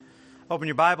Open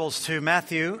your Bibles to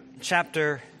Matthew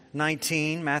chapter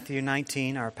 19. Matthew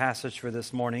 19, our passage for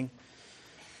this morning.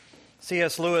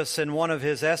 C.S. Lewis, in one of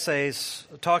his essays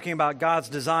talking about God's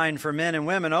design for men and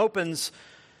women, opens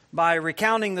by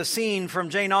recounting the scene from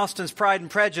Jane Austen's Pride and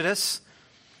Prejudice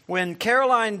when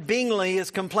Caroline Bingley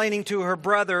is complaining to her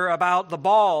brother about the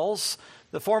balls,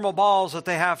 the formal balls that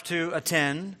they have to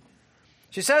attend.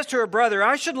 She says to her brother,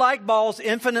 "I should like balls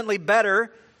infinitely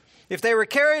better if they were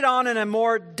carried on in a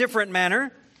more different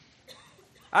manner.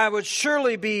 It would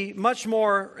surely be much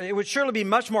more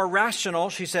rational,"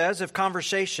 she says, "if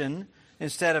conversation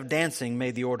instead of dancing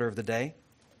made the order of the day."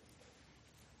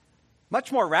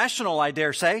 "Much more rational, I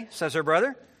dare say," says her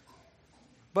brother.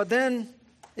 "But then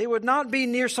it would not be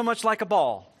near so much like a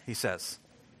ball," he says.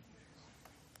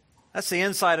 That's the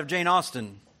insight of Jane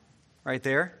Austen right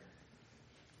there.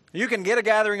 You can get a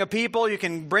gathering of people, you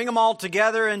can bring them all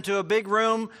together into a big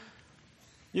room,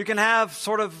 you can have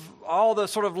sort of all the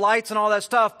sort of lights and all that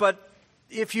stuff, but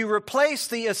if you replace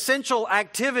the essential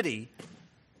activity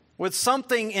with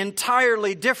something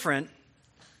entirely different,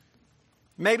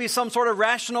 maybe some sort of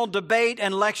rational debate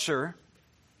and lecture,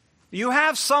 you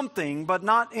have something, but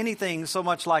not anything so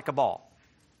much like a ball.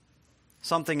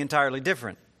 Something entirely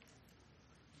different.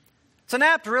 It's an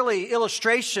apt, really,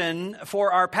 illustration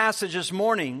for our passage this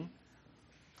morning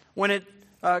when it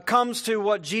comes to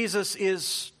what Jesus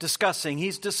is discussing.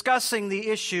 He's discussing the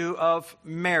issue of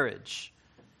marriage,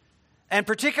 and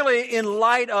particularly in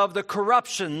light of the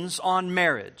corruptions on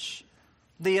marriage,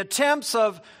 the attempts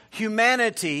of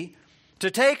humanity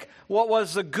to take what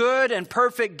was the good and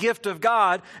perfect gift of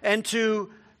God and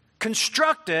to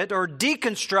construct it or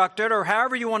deconstruct it, or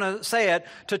however you want to say it,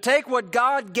 to take what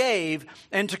God gave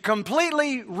and to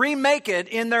completely remake it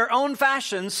in their own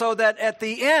fashion so that at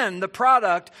the end the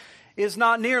product is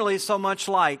not nearly so much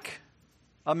like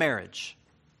a marriage.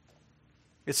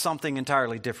 It's something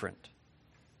entirely different.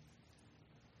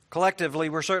 Collectively,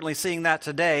 we're certainly seeing that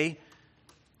today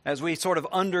as we sort of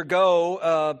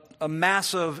undergo a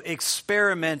massive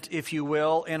experiment, if you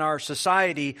will, in our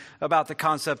society about the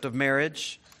concept of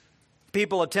marriage.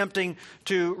 People attempting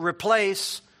to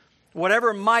replace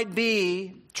whatever might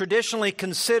be traditionally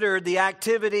considered the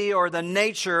activity or the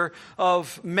nature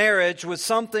of marriage with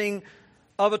something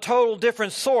of a total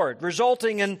different sort,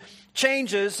 resulting in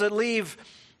changes that leave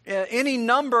any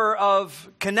number of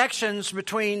connections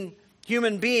between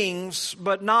human beings,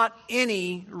 but not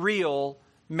any real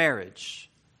marriage.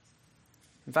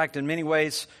 In fact, in many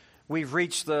ways, we've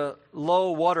reached the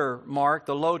low water mark,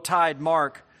 the low tide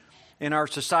mark in our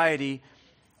society,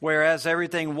 whereas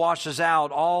everything washes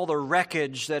out, all the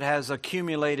wreckage that has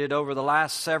accumulated over the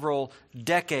last several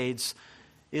decades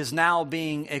is now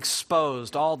being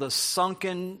exposed. All the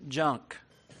sunken junk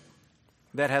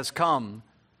that has come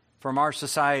from our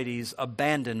society's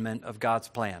abandonment of God's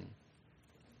plan.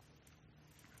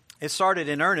 It started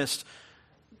in earnest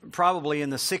probably in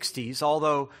the 60s,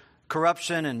 although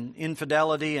corruption and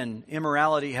infidelity and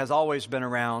immorality has always been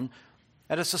around.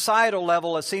 At a societal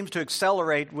level, it seems to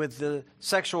accelerate with the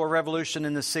sexual revolution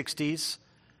in the 60s,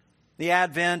 the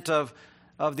advent of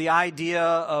the idea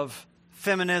of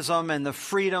feminism and the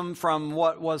freedom from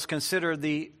what was considered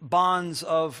the bonds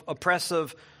of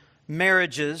oppressive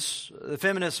marriages. The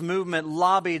feminist movement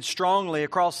lobbied strongly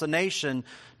across the nation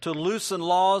to loosen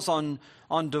laws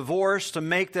on divorce, to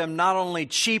make them not only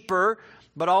cheaper,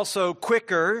 but also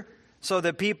quicker, so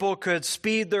that people could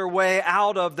speed their way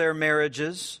out of their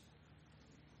marriages.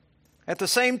 At the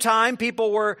same time,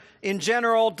 people were, in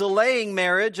general, delaying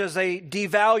marriage as they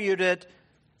devalued it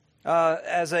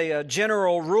as a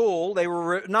general rule. They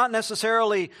were not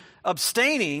necessarily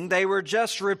abstaining. They were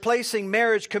just replacing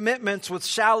marriage commitments with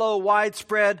shallow,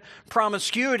 widespread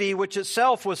promiscuity, which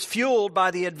itself was fueled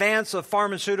by the advance of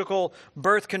pharmaceutical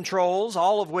birth controls,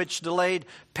 all of which delayed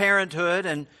parenthood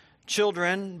and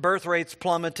children. Birth rates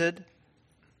plummeted.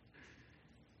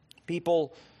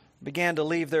 People began to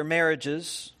leave their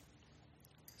marriages.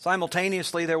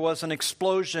 Simultaneously, there was an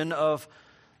explosion of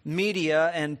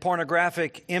media and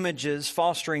pornographic images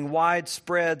fostering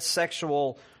widespread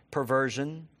sexual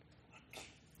perversion.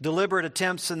 Deliberate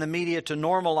attempts in the media to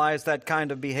normalize that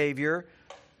kind of behavior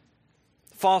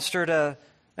fostered an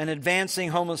advancing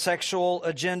homosexual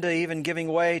agenda, even giving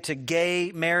way to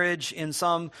gay marriage in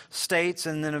some states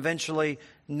and then eventually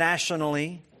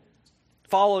nationally,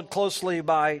 followed closely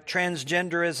by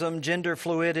transgenderism, gender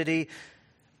fluidity,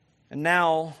 and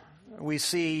now we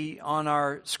see on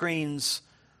our screens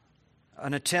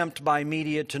an attempt by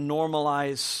media to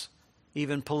normalize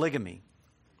even polygamy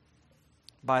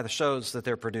by the shows that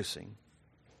they're producing.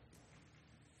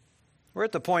 We're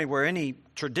at the point where any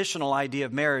traditional idea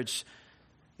of marriage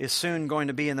is soon going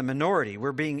to be in the minority.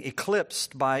 We're being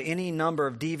eclipsed by any number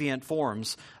of deviant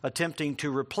forms attempting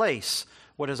to replace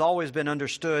what has always been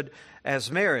understood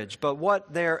as marriage. But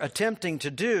what they're attempting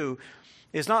to do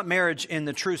is not marriage in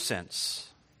the true sense.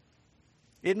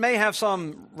 It may have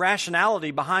some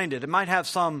rationality behind it. It might have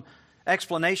some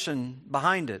explanation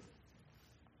behind it.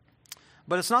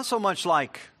 But it's not so much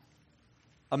like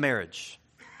a marriage,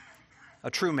 a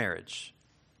true marriage,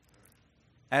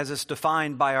 as it's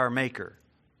defined by our Maker.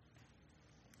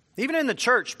 Even in the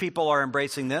church, people are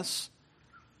embracing this.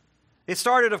 It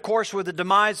started, of course, with the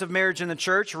demise of marriage in the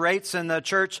church. Rates in the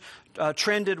church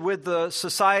trended with the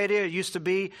society. It used to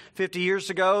be 50 years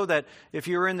ago that if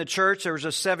you were in the church, there was a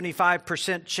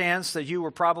 75% chance that you were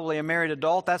probably a married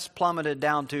adult. That's plummeted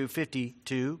down to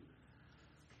 52.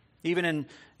 Even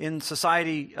in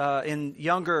society, in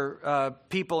younger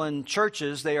people in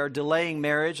churches, they are delaying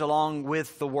marriage along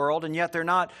with the world, and yet they're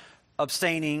not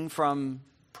abstaining from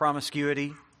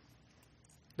promiscuity.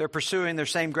 They're pursuing their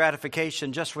same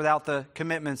gratification just without the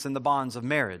commitments and the bonds of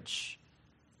marriage.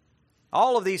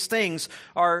 All of these things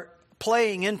are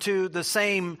playing into the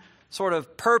same sort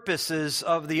of purposes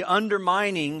of the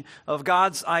undermining of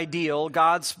God's ideal,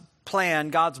 God's plan,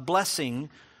 God's blessing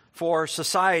for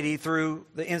society through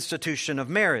the institution of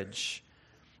marriage.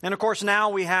 And of course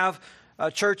now we have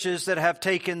churches that have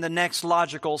taken the next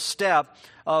logical step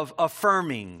of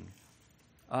affirming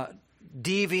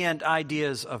deviant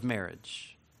ideas of marriage.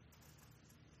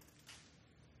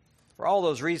 For all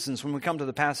those reasons, when we come to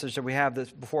the passage that we have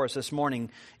before us this morning,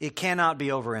 it cannot be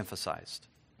overemphasized.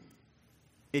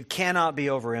 It cannot be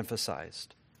overemphasized.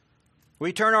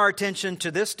 We turn our attention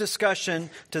to this discussion,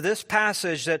 to this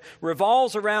passage that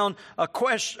revolves around a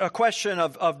question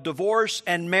of divorce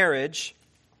and marriage,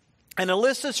 and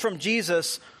elicits from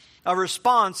Jesus a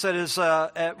response that is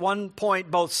at one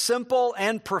point both simple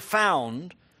and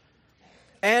profound,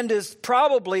 and is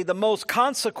probably the most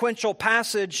consequential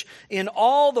passage in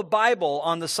all the Bible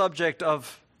on the subject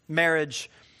of marriage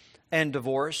and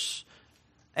divorce.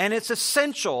 And it's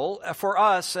essential for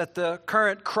us at the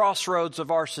current crossroads of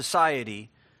our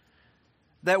society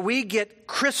that we get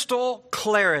crystal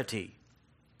clarity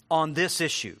on this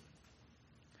issue.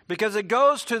 Because it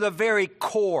goes to the very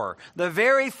core, the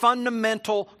very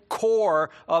fundamental core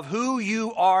of who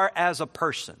you are as a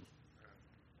person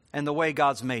and the way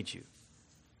God's made you.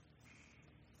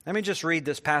 Let me just read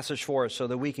this passage for us so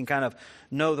that we can kind of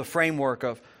know the framework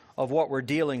of what we're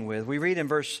dealing with. We read in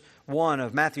verse 1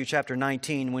 of Matthew chapter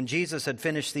 19, when Jesus had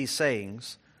finished these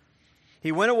sayings,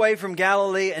 he went away from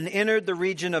Galilee and entered the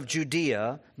region of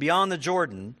Judea beyond the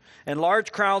Jordan, and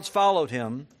large crowds followed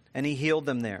him, and he healed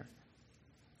them there.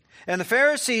 And the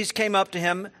Pharisees came up to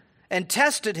him and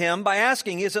tested him by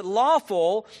asking, is it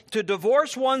lawful to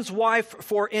divorce one's wife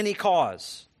for any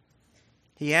cause?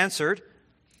 He answered,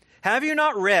 have you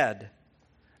not read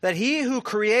that he who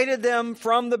created them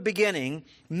from the beginning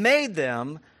made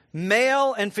them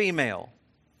male and female?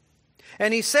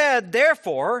 And he said,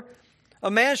 therefore, a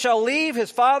man shall leave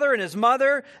his father and his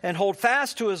mother and hold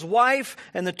fast to his wife,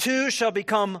 and the two shall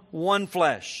become one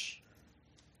flesh.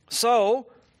 So,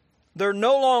 they're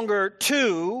no longer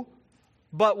two,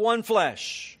 but one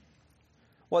flesh.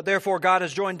 What therefore God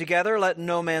has joined together, let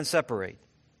no man separate.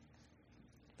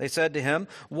 They said to him,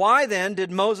 why then did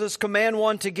Moses command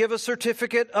one to give a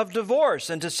certificate of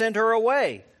divorce and to send her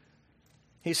away?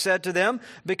 He said to them,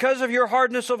 because of your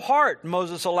hardness of heart,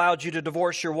 Moses allowed you to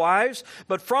divorce your wives,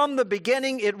 but from the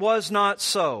beginning it was not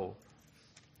so.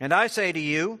 And I say to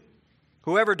you,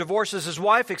 whoever divorces his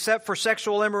wife except for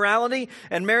sexual immorality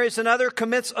and marries another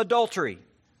commits adultery.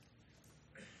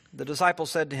 The disciples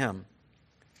said to him,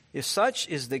 if such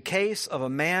is the case of a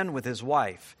man with his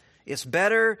wife, it's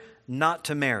better not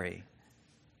to marry.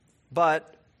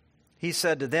 But he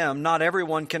said to them, not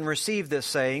everyone can receive this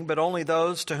saying, but only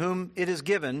those to whom it is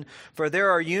given. For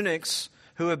there are eunuchs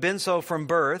who have been so from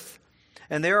birth,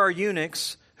 and there are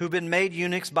eunuchs who've been made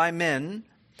eunuchs by men,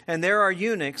 and there are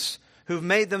eunuchs who've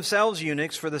made themselves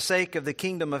eunuchs for the sake of the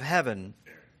kingdom of heaven.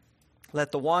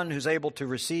 Let the one who's able to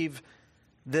receive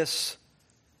this,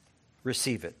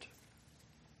 receive it.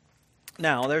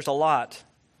 Now, there's a lot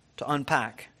to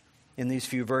unpack in these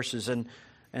few verses,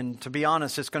 and to be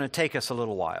honest, it's going to take us a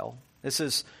little while. This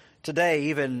is today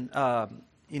even,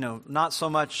 not so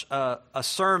much a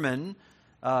sermon,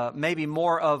 maybe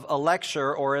more of a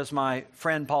lecture, or as my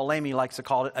friend Paul Lamy likes to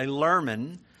call it, a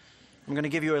lermon. I'm going to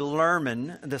give you a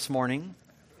lermon this morning.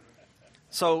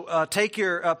 So take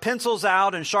your pencils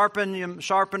out and sharpen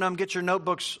them, get your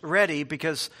notebooks ready,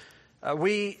 because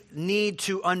we need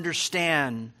to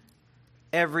understand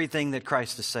everything that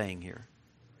Christ is saying here.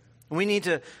 We need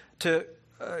to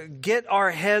get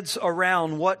our heads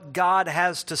around what God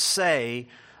has to say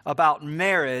about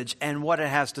marriage and what it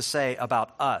has to say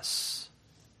about us.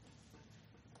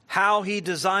 How He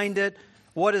designed it,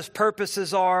 what His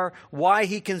purposes are, why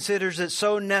He considers it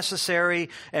so necessary,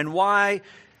 and why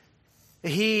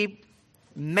He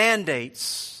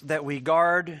mandates that we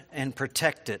guard and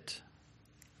protect it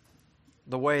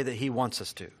the way that He wants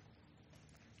us to.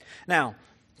 Now,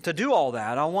 to do all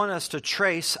that, I want us to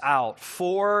trace out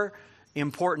 4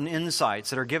 important insights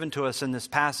that are given to us in this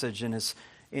passage in His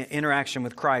interaction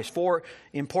with Christ. 4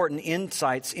 important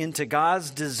insights into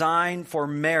God's design for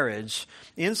marriage.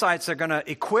 Insights that are going to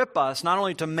equip us not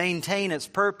only to maintain its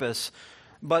purpose,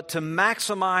 but to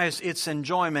maximize its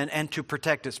enjoyment and to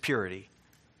protect its purity.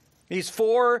 These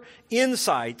 4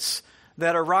 insights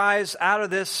that arise out of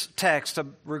this text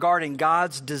regarding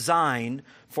God's design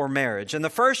for marriage. And the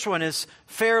first one is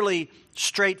fairly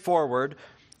straightforward.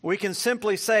 We can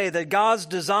simply say that God's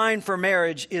design for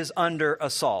marriage is under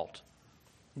assault.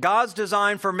 God's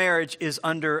design for marriage is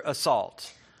under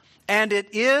assault. And it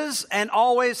is and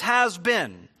always has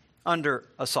been under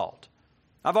assault.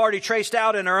 I've already traced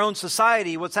out in our own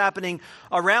society what's happening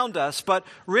around us, but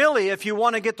really, if you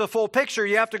want to get the full picture,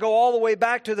 you have to go all the way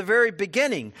back to the very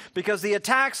beginning, because the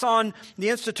attacks on the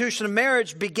institution of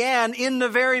marriage began in the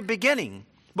very beginning.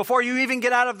 Before you even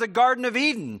get out of the Garden of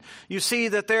Eden, you see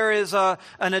that there is an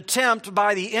attempt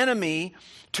by the enemy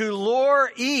to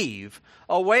lure Eve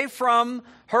away from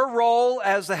her role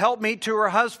as the helpmeet to her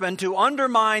husband, to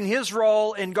undermine his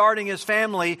role in guarding his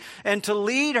family, and to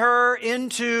lead her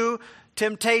into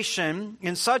temptation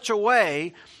in such a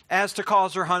way as to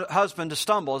cause her husband to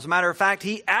stumble. As a matter of fact,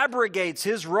 he abrogates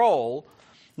his role,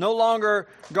 no longer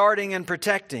guarding and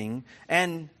protecting,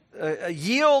 and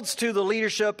yields to the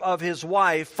leadership of his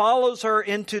wife, follows her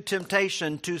into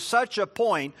temptation to such a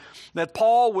point that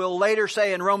Paul will later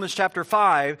say in Romans chapter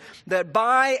 5 that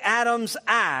by Adam's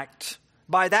act,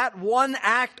 by that one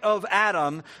act of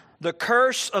Adam, the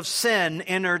curse of sin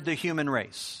entered the human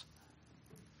race.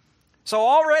 So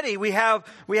already we have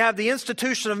the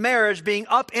institution of marriage being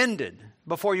upended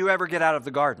before you ever get out of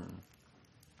the garden.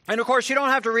 And of course, you don't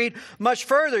have to read much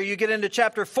further. You get into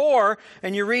chapter 4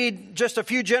 and you read just a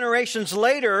few generations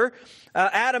later,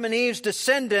 Adam and Eve's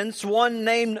descendants, one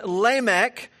named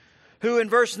Lamech, who in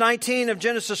verse 19 of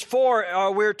Genesis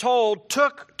 4, we're told,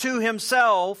 took to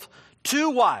himself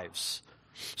 2 wives.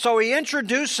 So he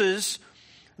introduces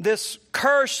this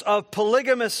curse of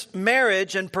polygamous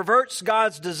marriage and perverts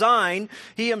God's design.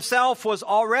 He himself was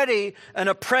already an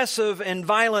oppressive and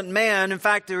violent man. In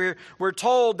fact, we're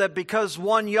told that because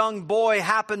one young boy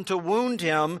happened to wound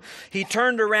him, he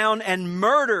turned around and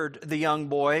murdered the young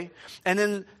boy and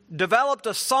then developed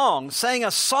a song, sang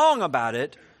a song about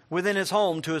it within his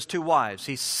home to his 2 wives.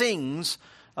 He sings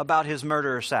about his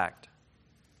murderous act.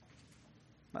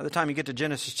 By the time you get to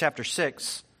Genesis chapter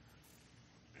 6,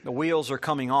 the wheels are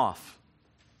coming off.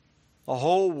 The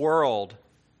whole world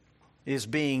is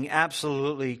being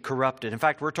absolutely corrupted. In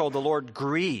fact, we're told the Lord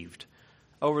grieved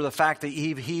over the fact that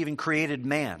He even created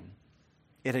man.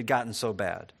 It had gotten so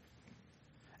bad.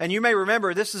 And you may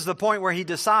remember, this is the point where He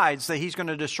decides that He's going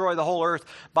to destroy the whole earth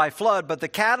by flood. But the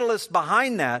catalyst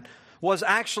behind that was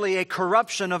actually a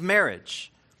corruption of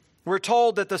marriage. We're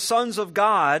told that the sons of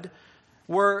God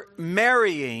were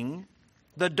marrying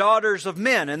the daughters of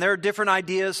men. And there are different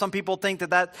ideas. Some people think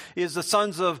that is the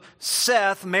sons of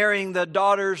Seth marrying the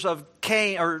daughters of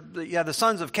Cain, the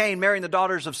sons of Cain marrying the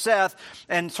daughters of Seth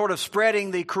and sort of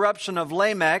spreading the corruption of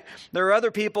Lamech. There are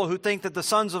other people who think that the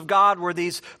sons of God were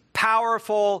these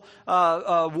powerful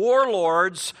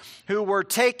warlords who were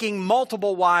taking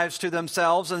multiple wives to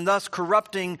themselves and thus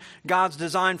corrupting God's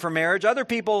design for marriage. Other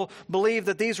people believe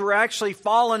that these were actually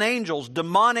fallen angels,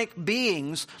 demonic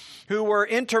beings who were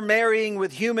intermarrying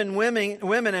with human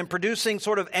women and producing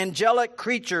sort of angelic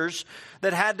creatures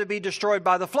that had to be destroyed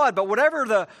by the flood. But whatever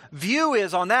the view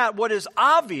is on that, what is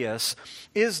obvious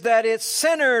is that it's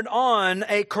centered on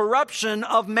a corruption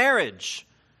of marriage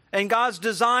and God's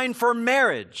design for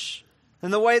marriage in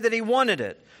the way that He wanted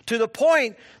it, to the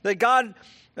point that God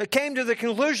came to the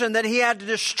conclusion that He had to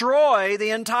destroy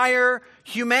the entire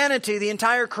humanity, the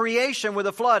entire creation with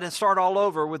a flood and start all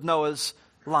over with Noah's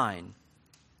line.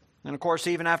 And of course,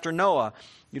 even after Noah,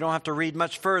 you don't have to read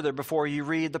much further before you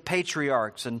read the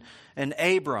patriarchs and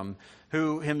Abram,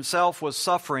 who himself was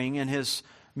suffering in his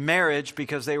marriage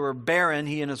because they were barren,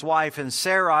 he and his wife. And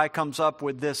Sarai comes up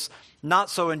with this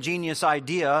not so ingenious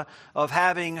idea of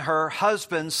having her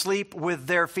husband sleep with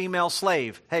their female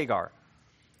slave, Hagar,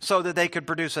 so that they could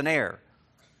produce an heir.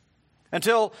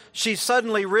 Until she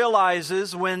suddenly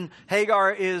realizes, when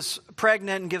Hagar is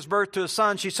pregnant and gives birth to a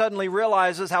son, she suddenly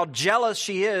realizes how jealous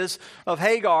she is of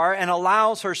Hagar and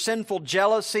allows her sinful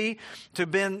jealousy to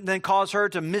then cause her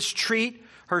to mistreat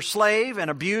her slave and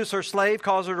abuse her slave,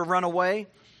 cause her to run away.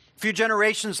 A few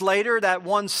generations later, that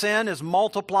one sin is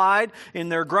multiplied in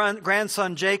their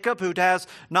grandson Jacob, who has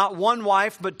not one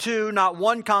wife but two, not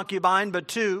one concubine but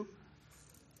two.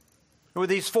 With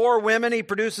these 4 women, he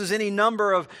produces any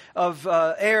number of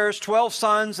heirs, 12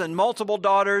 sons and multiple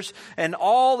daughters, and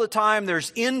all the time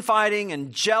there's infighting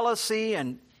and jealousy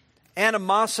and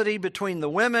animosity between the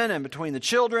women and between the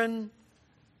children.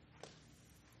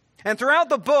 And throughout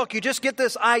the book, you just get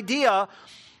this idea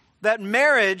that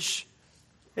marriage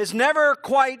is never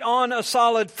quite on a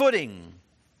solid footing.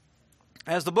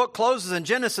 As the book closes in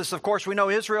Genesis, of course, we know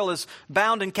Israel is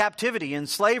bound in captivity, in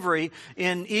slavery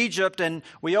in Egypt, and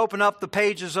we open up the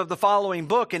pages of the following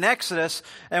book in Exodus,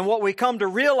 and what we come to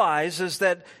realize is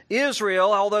that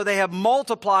Israel, although they have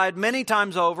multiplied many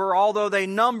times over, although they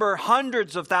number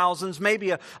hundreds of thousands,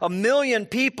 maybe a million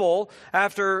people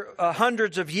after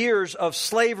hundreds of years of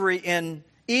slavery in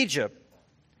Egypt,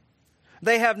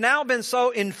 they have now been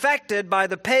so infected by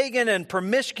the pagan and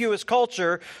promiscuous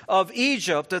culture of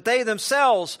Egypt that they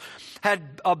themselves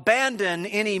had abandoned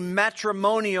any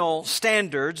matrimonial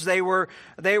standards. They were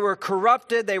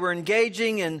corrupted. They were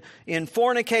engaging in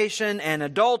fornication and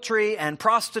adultery and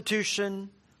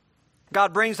prostitution.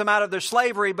 God brings them out of their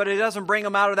slavery, but He doesn't bring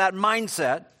them out of that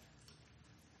mindset.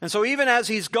 And so even as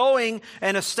He's going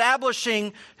and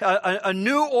establishing a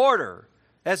new order,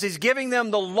 as He's giving them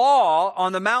the law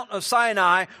on the Mount of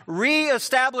Sinai,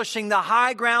 reestablishing the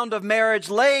high ground of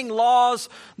marriage, laying laws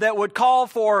that would call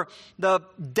for the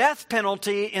death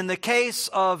penalty in the case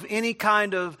of any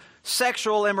kind of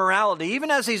sexual immorality.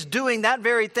 Even as He's doing that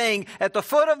very thing, at the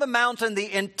foot of the mountain,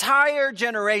 the entire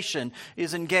generation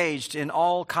is engaged in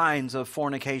all kinds of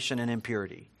fornication and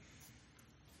impurity.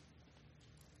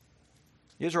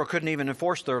 Israel couldn't even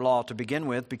enforce their law to begin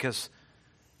with because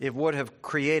it would have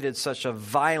created such a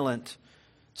violent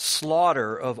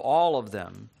slaughter of all of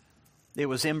them. It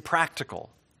was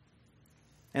impractical.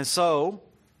 And so,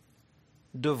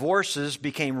 divorces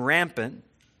became rampant.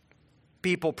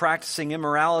 People practicing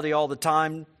immorality all the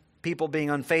time. People being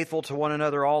unfaithful to one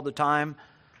another all the time.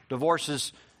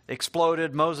 Divorces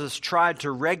exploded. Moses tried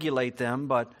to regulate them,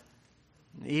 but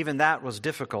even that was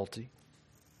difficulty.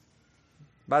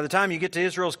 By the time you get to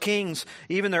Israel's kings,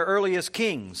 even their earliest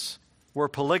kings were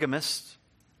polygamists,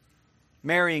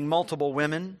 marrying multiple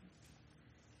women.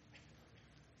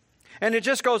 And it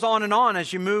just goes on and on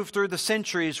as you move through the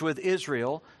centuries with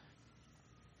Israel.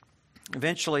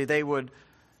 Eventually they would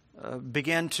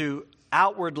begin to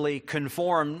outwardly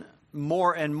conform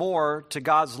more and more to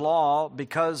God's law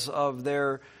because of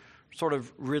their sort of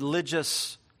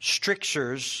religious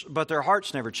strictures, but their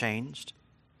hearts never changed.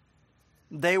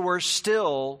 They were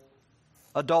still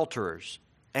adulterers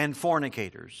and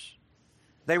fornicators.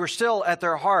 They were still at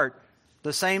their heart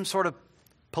the same sort of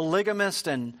polygamist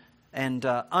and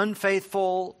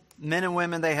unfaithful men and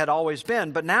women they had always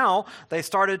been. But now they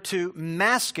started to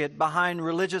mask it behind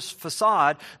religious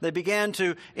facade. They began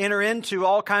to enter into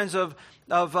all kinds of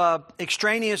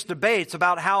extraneous debates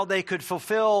about how they could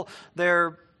fulfill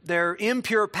their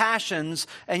impure passions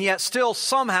and yet still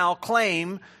somehow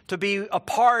claim to be a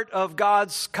part of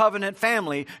God's covenant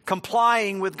family,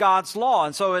 complying with God's law.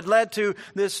 And so it led to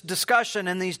this discussion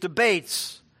and these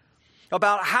debates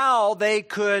about how they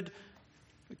could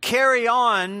carry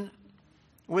on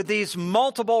with these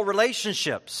multiple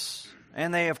relationships.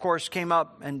 And they, of course, came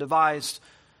up and devised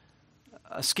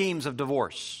schemes of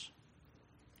divorce.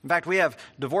 In fact, we have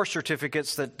divorce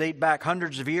certificates that date back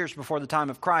hundreds of years before the time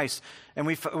of Christ, and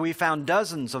we found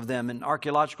dozens of them in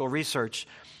archaeological research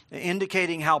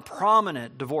indicating how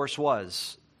prominent divorce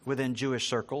was within Jewish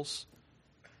circles.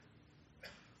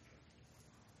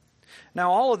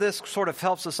 Now, all of this sort of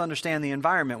helps us understand the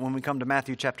environment when we come to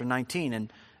Matthew chapter 19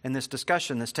 and this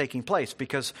discussion that's taking place,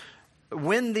 because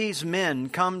when these men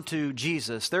come to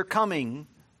Jesus, they're coming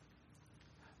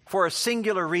for a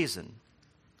singular reason.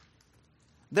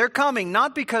 They're coming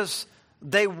not because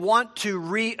they want to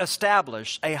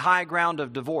reestablish a high ground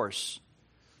of divorce.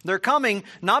 They're coming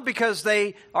not because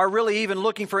they are really even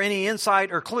looking for any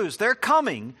insight or clues. They're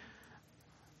coming,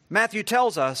 Matthew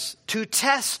tells us, to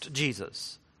test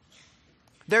Jesus.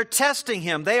 They're testing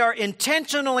him. They are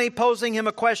intentionally posing him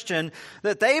a question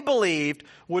that they believed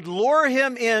would lure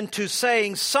him into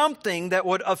saying something that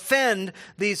would offend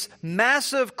these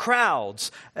massive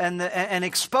crowds and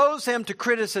expose him to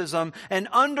criticism and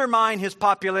undermine his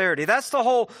popularity. That's the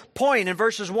whole point in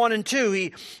verses 1 and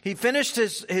 2. He finished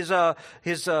his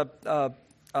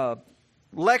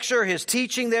lecture, his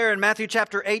teaching there in Matthew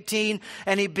chapter 18,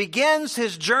 and he begins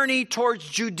his journey towards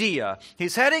Judea.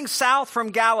 He's heading south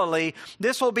from Galilee.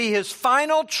 This will be his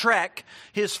final trek,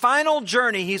 his final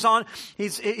journey.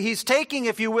 He's taking,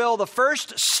 if you will, the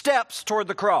first steps toward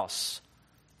the cross.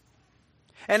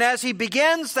 And as he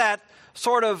begins that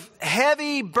sort of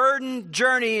heavy burdened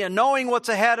journey and knowing what's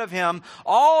ahead of him,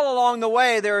 all along the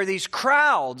way there are these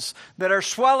crowds that are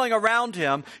swelling around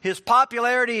him. His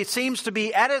popularity seems to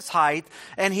be at its height,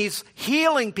 and he's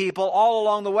healing people all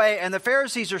along the way. And the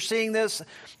Pharisees are seeing this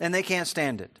and they can't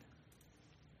stand it.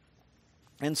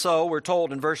 And so we're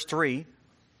told in verse 3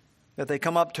 that they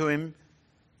come up to him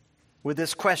with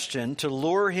this question to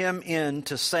lure him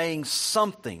into saying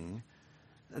something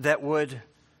that would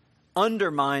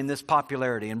undermine this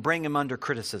popularity and bring him under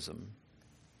criticism.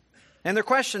 And their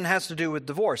question has to do with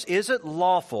divorce. Is it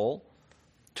lawful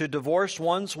to divorce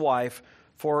one's wife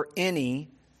for any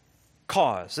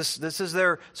cause? This is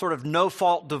their sort of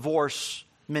no-fault divorce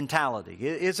mentality.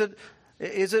 Is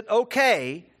it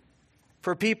okay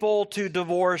for people to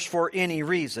divorce for any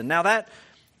reason? Now that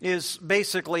is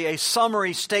basically a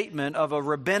summary statement of a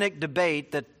rabbinic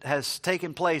debate that has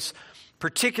taken place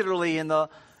particularly in the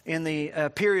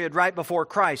period right before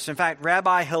Christ. In fact,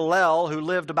 Rabbi Hillel, who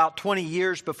lived about 20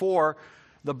 years before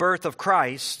the birth of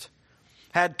Christ,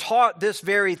 had taught this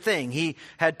very thing. He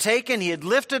had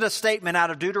lifted a statement out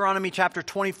of Deuteronomy chapter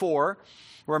 24,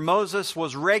 where Moses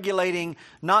was regulating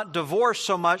not divorce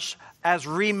so much as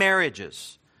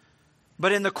remarriages.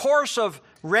 But in the course of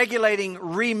regulating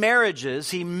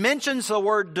remarriages, he mentions the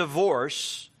word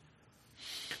divorce,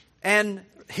 and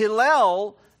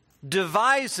Hillel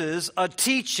devises a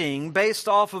teaching based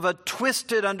off of a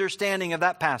twisted understanding of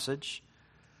that passage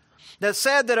that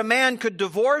said that a man could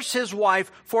divorce his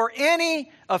wife for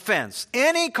any offense,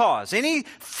 any cause,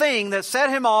 anything that set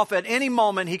him off at any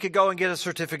moment. He could go and get a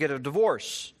certificate of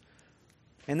divorce.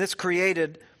 And this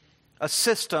created a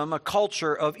system, a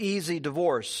culture of easy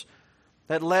divorce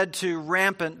that led to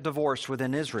rampant divorce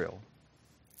within Israel.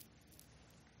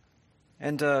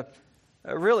 And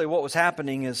really what was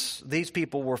happening is these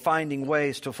people were finding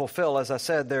ways to fulfill, as I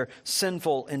said, their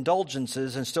sinful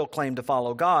indulgences and still claim to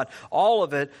follow God. All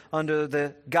of it under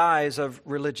the guise of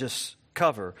religious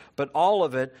cover. But all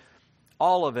of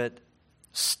it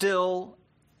still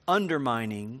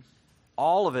undermining,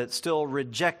 all of it still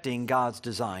rejecting God's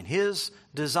design. His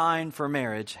design for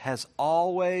marriage has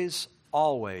always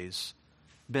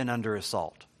been under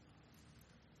assault.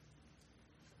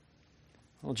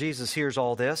 Well, Jesus hears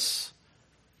all this.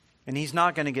 And he's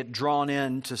not going to get drawn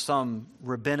into some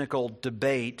rabbinical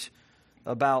debate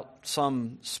about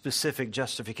some specific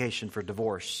justification for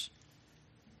divorce.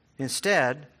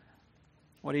 Instead,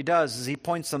 what he does is he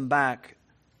points them back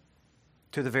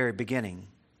to the very beginning,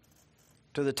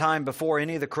 to the time before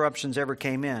any of the corruptions ever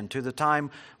came in, to the time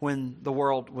when the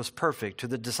world was perfect, to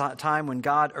the time when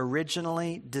God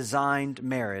originally designed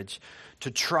marriage, to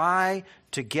try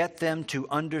to get them to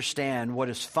understand what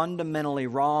is fundamentally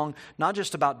wrong, not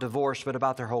just about divorce, but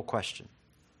about their whole question.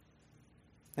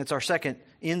 It's our second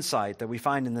insight that we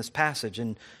find in this passage,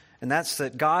 and that's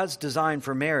that God's design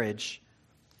for marriage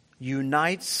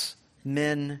unites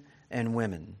men and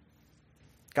women.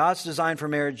 God's design for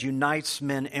marriage unites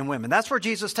men and women. That's where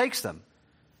Jesus takes them.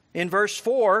 In verse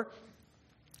 4,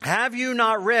 have you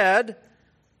not read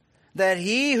that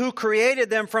he who created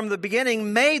them from the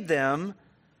beginning made them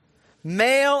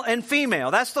male and female?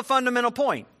 That's the fundamental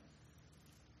point.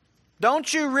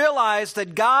 Don't you realize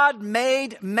that God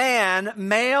made man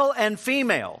male and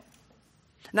female?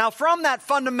 Now, from that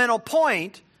fundamental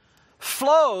point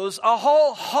flows a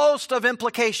whole host of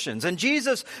implications. And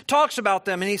Jesus talks about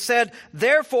them, and he said,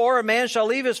 therefore a man shall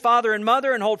leave his father and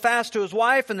mother and hold fast to his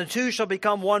wife, and the two shall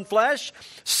become one flesh.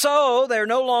 So they're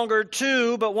no longer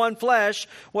two, but one flesh.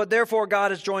 What therefore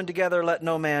God has joined together, let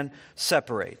no man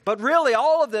separate. But really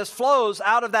all of this flows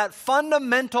out of that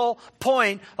fundamental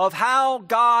point of how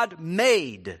God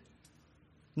made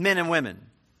men and women.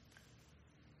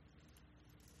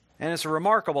 And it's a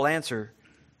remarkable answer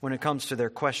when it comes to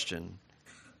their question.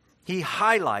 He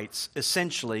highlights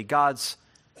essentially God's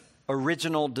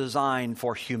original design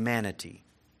for humanity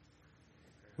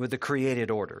with the created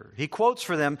order. He quotes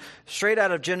for them straight out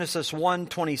of Genesis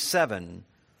 1:27,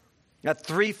 that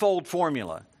threefold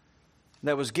formula.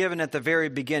 that was given at the very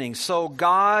beginning. So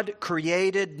God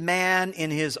created man in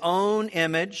His own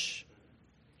image.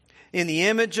 In the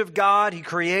image of God, He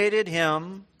created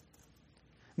him.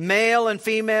 Male and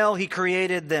female, He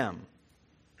created them.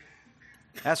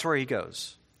 That's where He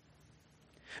goes.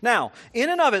 Now, in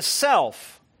and of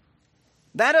itself,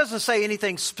 that doesn't say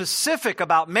anything specific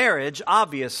about marriage,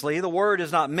 obviously. The word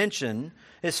is not mentioned.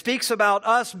 It speaks about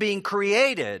us being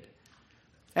created,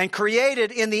 and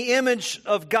created in the image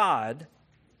of God.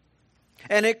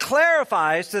 And it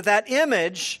clarifies that that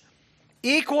image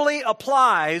equally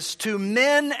applies to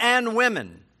men and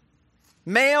women,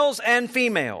 males and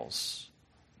females.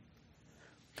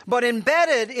 But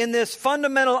embedded in this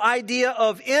fundamental idea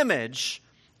of image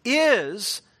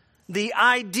is the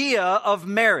idea of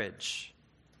marriage.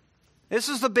 This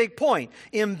is the big point.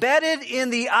 Embedded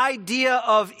in the idea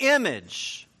of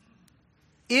image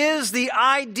is the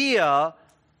idea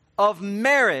of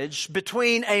marriage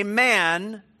between a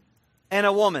man and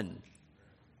a woman.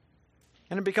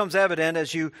 And it becomes evident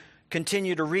as you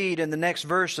continue to read in the next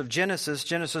verse of Genesis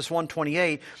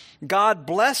 1:28, God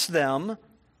blessed them,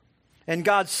 and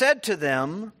God said to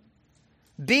them,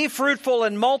 "Be fruitful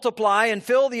and multiply, and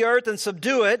fill the earth and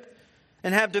subdue it,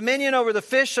 and have dominion over the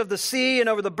fish of the sea and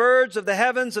over the birds of the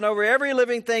heavens and over every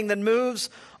living thing that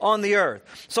moves on the earth."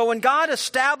 So when God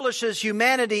establishes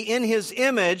humanity in His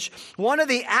image, one of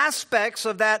the aspects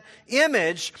of that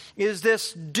image is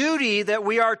this duty that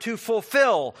we are to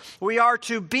fulfill. We are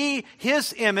to be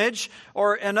His image,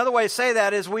 or another way to say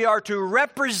that is we are to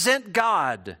represent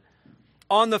God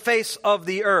on the face of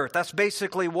the earth. That's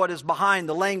basically what is behind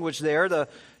the language there, the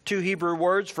two Hebrew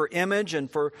words for image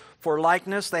and for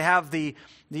likeness. They have the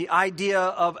idea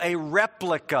of a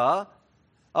replica,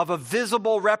 of a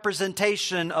visible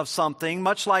representation of something.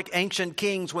 Much like ancient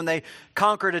kings, when they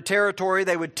conquered a territory,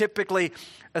 they would typically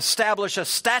establish a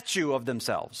statue of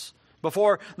themselves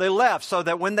before they left, so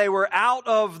that when they were out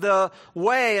of the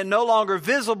way and no longer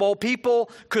visible, people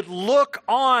could look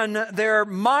on their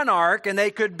monarch and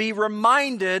they could be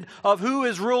reminded of who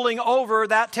is ruling over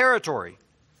that territory.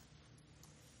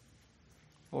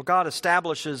 Well, God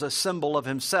establishes a symbol of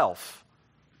Himself.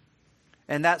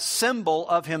 And that symbol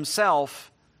of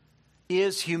Himself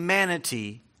is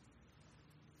humanity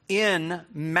in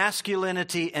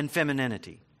masculinity and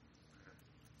femininity,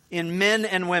 in men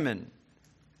and women.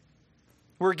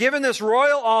 We're given this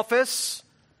royal office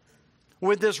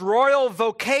with this royal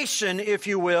vocation, if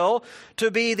you will,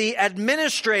 to be the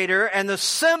administrator and the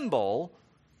symbol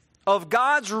of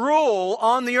God's rule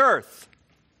on the earth.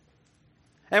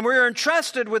 And we're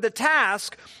entrusted with the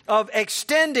task of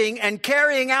extending and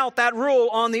carrying out that rule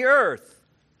on the earth.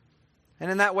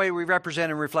 And in that way, we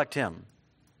represent and reflect Him.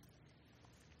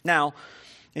 Now,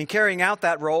 in carrying out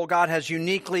that role, God has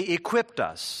uniquely equipped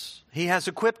us. He has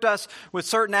equipped us with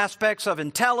certain aspects of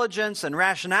intelligence and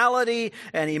rationality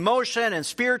and emotion and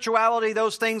spirituality.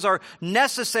 Those things are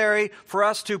necessary for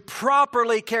us to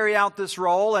properly carry out this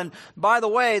role. And by the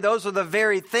way, those are the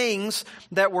very things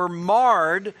that were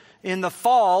marred in the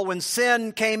fall. When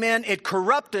sin came in, it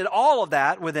corrupted all of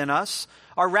that within us.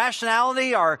 Our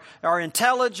rationality, our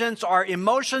intelligence, our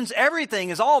emotions, everything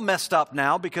is all messed up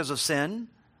now because of sin.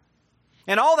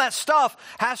 And all that stuff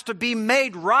has to be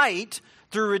made right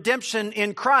through redemption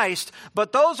in Christ.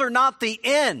 But those are not the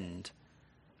end.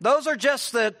 Those are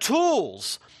just the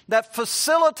tools that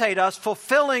facilitate us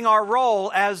fulfilling our role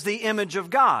as the image of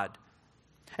God.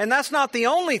 And that's not the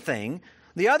only thing.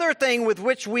 The other thing with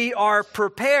which we are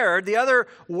prepared, the other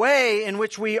way in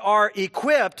which we are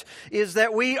equipped, is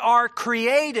that we are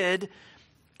created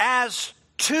as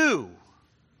two,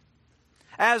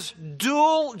 as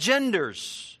dual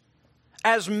genders,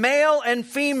 as male and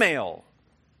female.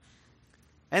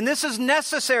 And this is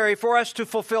necessary for us to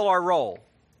fulfill our role.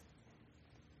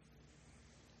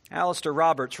 Alistair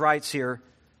Roberts writes here,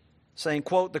 saying,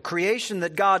 quote, "The creation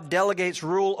that God delegates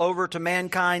rule over to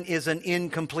mankind is an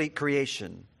incomplete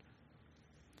creation.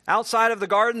 Outside of the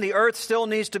garden, the earth still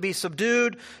needs to be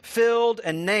subdued, filled,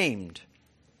 and named.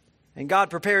 And God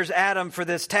prepares Adam for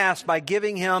this task by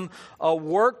giving him a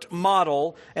worked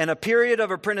model and a period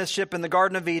of apprenticeship in the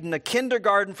Garden of Eden, a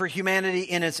kindergarten for humanity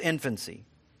in its infancy.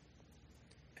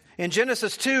 In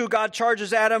Genesis 2, God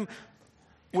charges Adam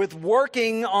with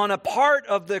working on a part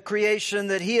of the creation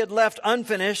that he had left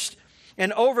unfinished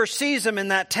and oversees him in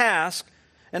that task.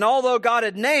 And although God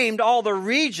had named all the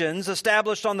regions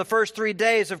established on the first 3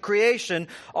 days of creation,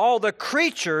 all the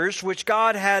creatures which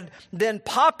God had then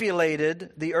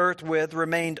populated the earth with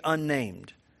remained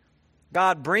unnamed.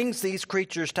 God brings these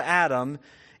creatures to Adam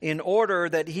in order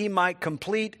that he might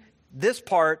complete this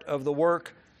part of the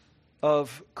work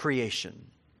of creation.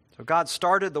 So God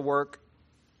started the work,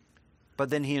 but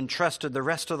then he entrusted the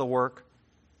rest of the work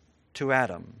to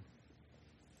Adam.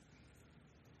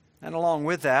 And along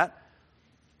with that,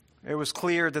 it was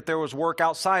clear that there was work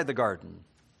outside the garden.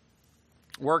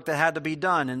 Work that had to be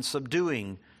done in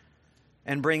subduing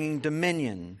and bringing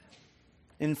dominion,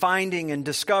 in finding and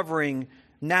discovering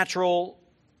natural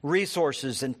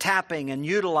resources and tapping and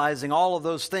utilizing all of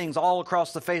those things all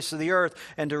across the face of the earth.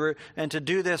 And to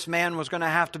do this, man was going to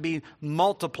have to be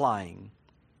multiplying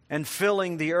and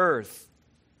filling the earth.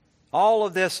 All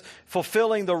of this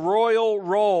fulfilling the royal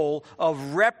role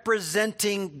of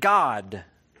representing God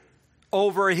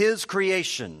over His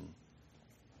creation,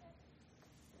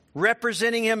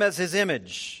 representing Him as His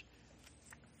image,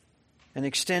 and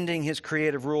extending His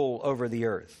creative rule over the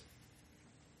earth.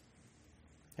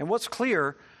 And what's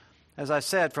clear, as I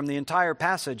said, from the entire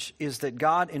passage, is that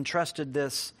God entrusted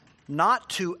this not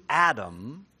to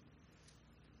Adam,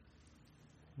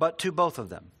 but to both of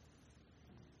them.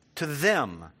 To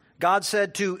them. God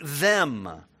said to them,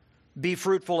 be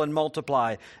fruitful and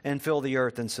multiply and fill the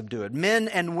earth and subdue it. Men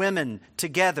and women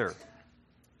together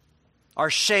are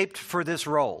shaped for this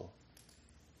role.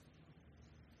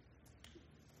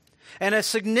 And a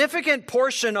significant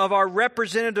portion of our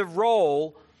representative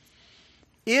role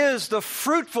is the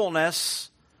fruitfulness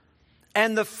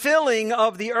and the filling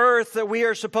of the earth that we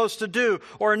are supposed to do.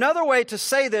 Or another way to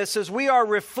say this is we are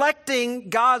reflecting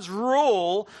God's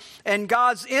rule and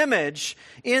God's image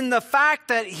in the fact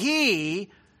that He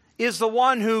is the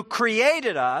one who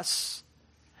created us,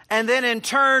 and then in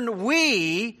turn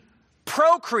we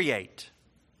procreate.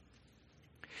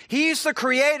 He's the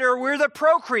creator, we're the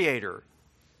procreator.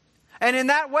 And in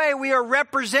that way, we are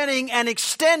representing and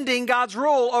extending God's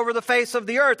rule over the face of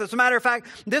the earth. As a matter of fact,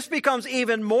 this becomes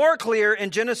even more clear in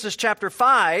Genesis chapter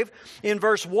 5, in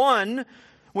verse 1,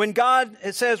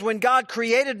 it says, when God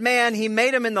created man, He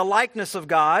made him in the likeness of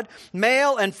God.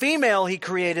 Male and female He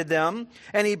created them,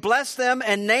 and He blessed them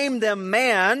and named them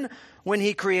man when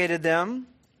He created them.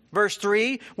 Verse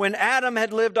 3, when Adam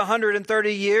had lived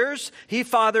 130 years, he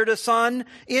fathered a son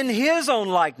in his own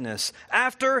likeness,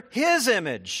 after his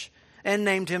image, and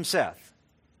named him Seth.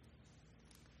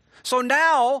 So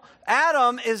now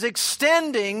Adam is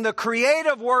extending the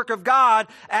creative work of God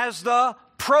as the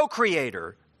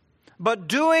procreator, but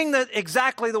doing it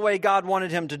exactly the way God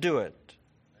wanted him to do it.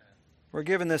 We're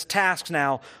given this task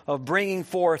now of bringing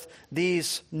forth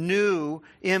these new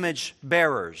image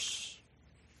bearers.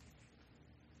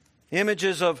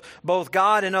 Images of both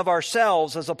God and of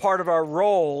ourselves as a part of our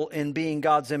role in being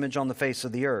God's image on the face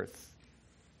of the earth.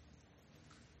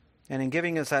 And in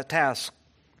giving us that task,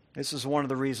 this is one of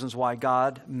the reasons why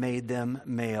God made them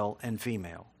male and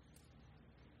female.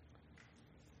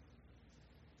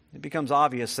 It becomes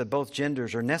obvious that both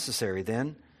genders are necessary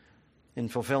then in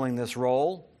fulfilling this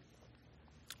role.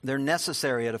 They're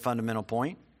necessary at a fundamental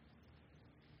point.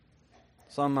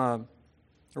 Some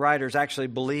writers actually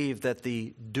believe that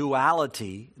the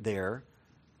duality there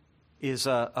is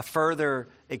a further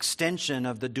extension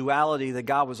of the duality that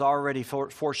God was already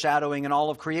foreshadowing in all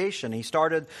of creation. He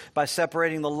started by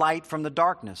separating the light from the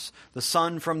darkness, the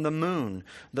sun from the moon,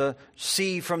 the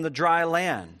sea from the dry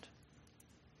land,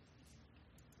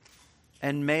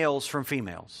 and males from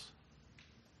females.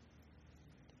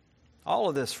 All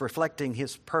of this reflecting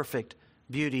His perfect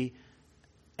beauty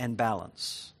and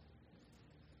balance.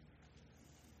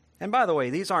 And by the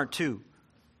way, these aren't two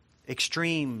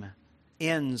extreme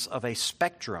ends of a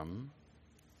spectrum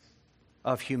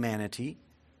of humanity,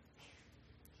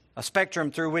 a spectrum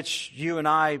through which you and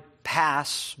I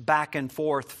pass back and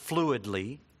forth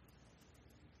fluidly.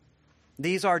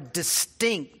 These are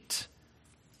distinct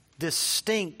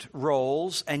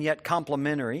roles, and yet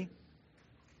complementary,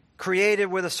 created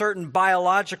with a certain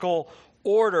biological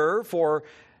order for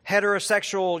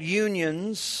heterosexual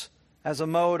unions as a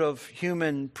mode of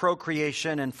human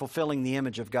procreation and fulfilling the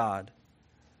image of God.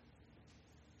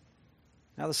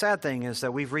 Now, the sad thing is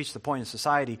that we've reached the point in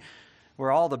society where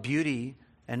all the beauty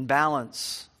and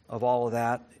balance of all of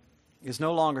that is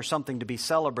no longer something to be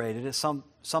celebrated. It's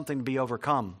something to be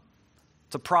overcome.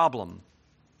 It's a problem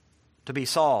to be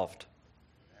solved.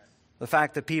 The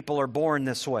fact that people are born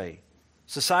this way.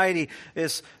 Society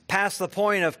is past the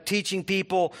point of teaching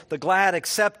people the glad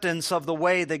acceptance of the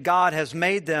way that God has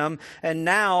made them, and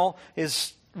now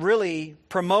is really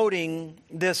promoting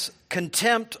this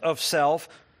contempt of self,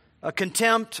 a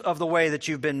contempt of the way that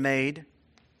you've been made.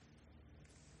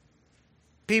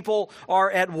 People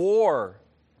are at war,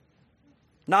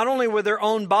 not only with their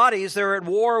own bodies, they're at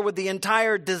war with the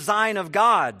entire design of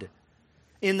God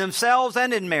in themselves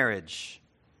and in marriage.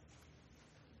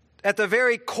 At the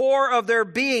very core of their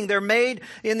being, they're made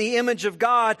in the image of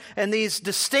God, and these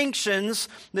distinctions,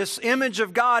 this image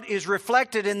of God is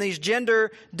reflected in these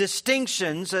gender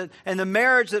distinctions and the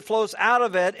marriage that flows out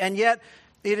of it, and yet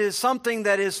it is something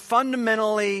that is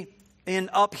fundamentally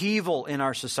in upheaval in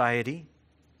our society.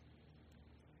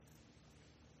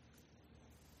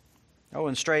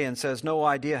 Owen Strahan says, no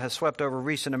idea has swept over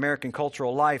recent American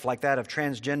cultural life like that of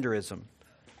transgenderism.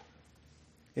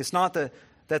 It's not that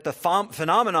the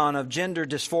phenomenon of gender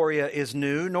dysphoria is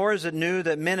new, nor is it new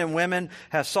that men and women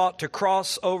have sought to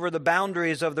cross over the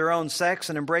boundaries of their own sex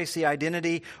and embrace the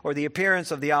identity or the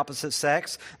appearance of the opposite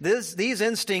sex. These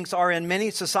instincts are in many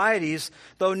societies,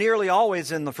 though nearly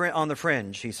always on the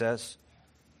fringe, he says.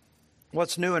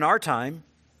 What's new in our time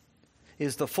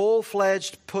is the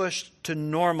full-fledged push to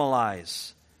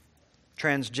normalize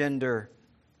transgender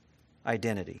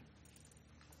identity.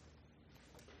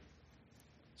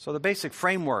 So the basic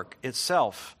framework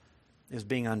itself is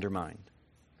being undermined.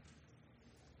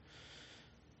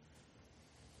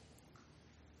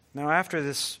 Now, after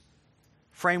this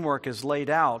framework is laid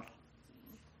out,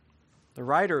 the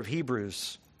writer of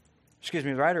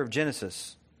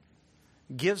Genesis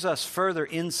gives us further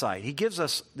insight. He gives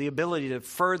us the ability to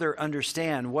further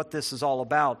understand what this is all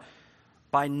about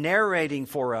by narrating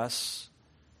for us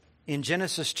in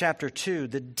Genesis chapter 2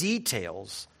 the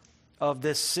details of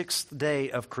this sixth day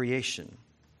of creation.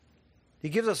 He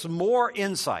gives us more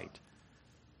insight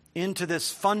into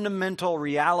this fundamental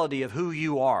reality of who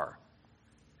you are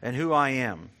and who I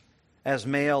am as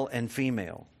male and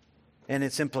female, and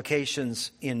its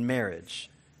implications in marriage.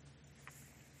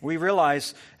 We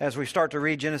realize as we start to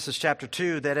read Genesis chapter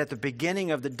 2 that at the beginning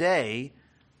of the day,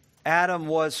 Adam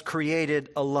was created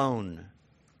alone.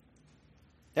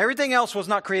 Everything else was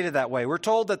not created that way. We're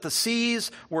told that the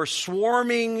seas were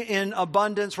swarming in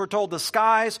abundance. We're told the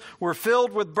skies were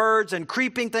filled with birds and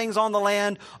creeping things on the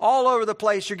land all over the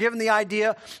place. You're given the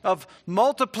idea of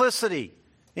multiplicity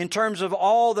in terms of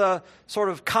all the sort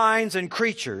of kinds and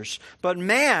creatures. But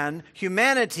man,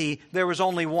 humanity, there was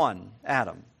only one,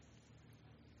 Adam.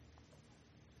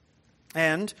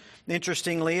 And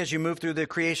interestingly, as you move through the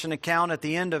creation account, at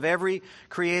the end of every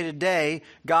created day,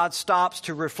 God stops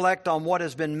to reflect on what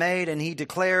has been made, and He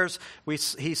declares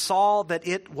He saw that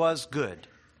it was good.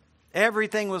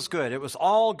 Everything was good. It was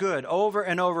all good over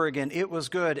and over again. It was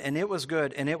good, and it was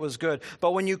good, and it was good.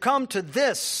 But when you come to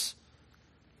this,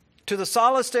 to the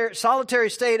solitary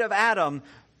state of Adam,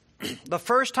 the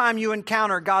first time you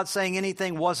encounter God saying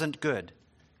anything wasn't good.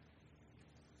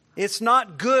 It's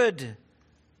not good,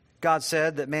 God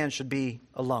said, that man should be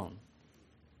alone.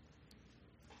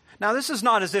 Now, this is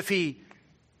not as if He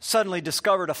suddenly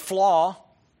discovered a flaw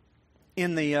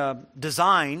in the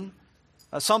design,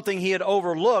 something He had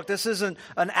overlooked. This isn't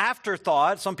an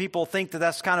afterthought. Some people think that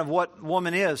that's kind of what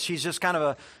woman is. She's just kind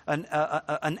of an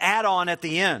add-on at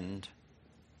the end.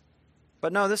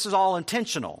 But no, this is all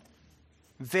intentional,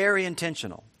 very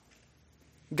intentional.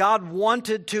 God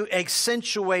wanted to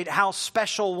accentuate how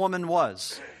special woman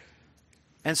was.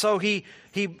 And so he,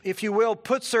 if you will,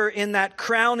 puts her in that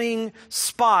crowning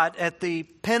spot at the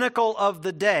pinnacle of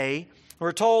the day.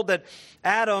 We're told that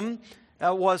Adam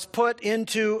was put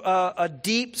into a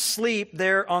deep sleep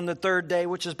there on the third day,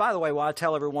 which is, by the way, why I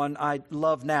tell everyone I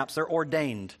love naps. They're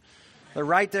ordained. They're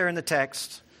right there in the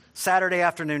text. Saturday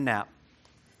afternoon nap.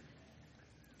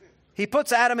 He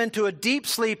puts Adam into a deep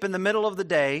sleep in the middle of the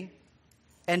day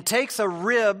and takes a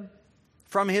rib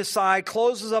from his side,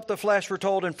 closes up the flesh, we're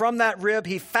told, and from that rib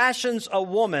He fashions a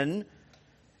woman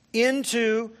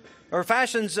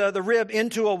fashions the rib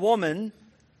into a woman,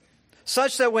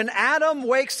 such that when Adam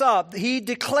wakes up, he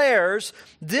declares,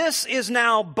 "This is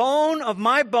now bone of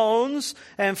my bones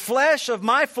and flesh of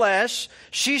my flesh.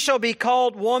 She shall be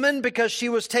called woman because she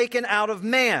was taken out of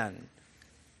man."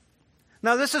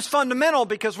 Now, this is fundamental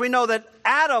because we know that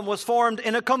Adam was formed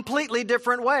in a completely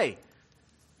different way.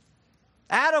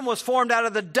 Adam was formed out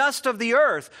of the dust of the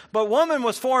earth, but woman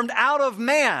was formed out of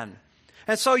man.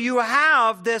 And so you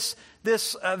have this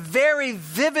very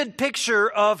vivid picture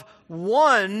of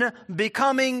one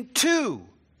becoming two.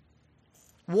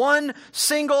 One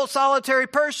single solitary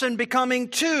person becoming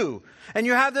two. And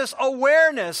you have this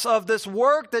awareness of this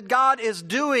work that God is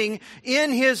doing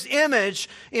in His image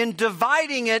in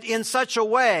dividing it in such a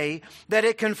way that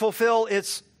it can fulfill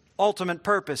its ultimate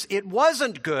purpose. It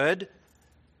wasn't good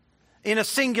in a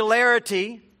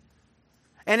singularity,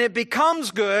 and it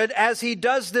becomes good as He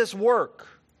does this work.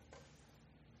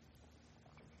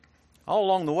 All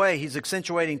along the way, He's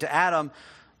accentuating to Adam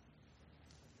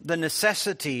the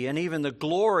necessity and even the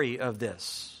glory of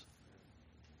this.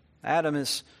 Adam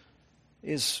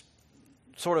is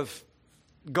sort of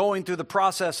going through the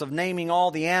process of naming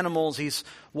all the animals. He's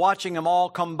watching them all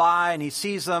come by, and he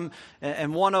sees them,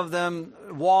 and one of them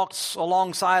walks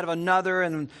alongside of another,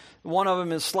 and one of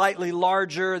them is slightly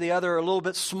larger, the other a little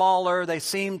bit smaller. They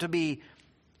seem to be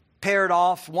paired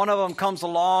off. One of them comes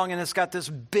along, and it's got this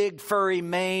big furry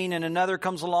mane, and another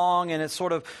comes along, and it's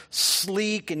sort of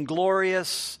sleek and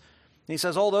glorious. And he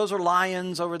says, "Oh, those are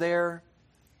lions over there."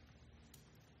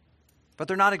 But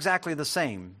they're not exactly the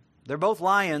same. They're both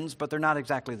lions, but they're not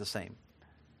exactly the same.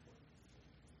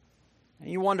 And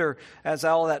you wonder, as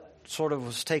all that sort of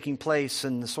was taking place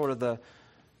and the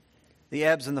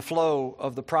ebbs and the flow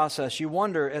of the process, you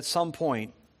wonder at some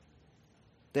point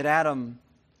that Adam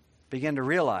began to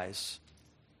realize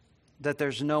that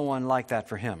there's no one like that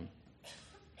for him.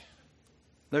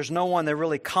 There's no one that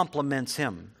really complements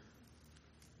him.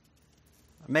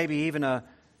 Maybe even a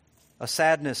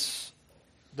sadness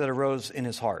that arose in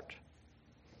his heart.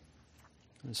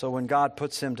 And so when God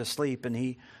puts him to sleep and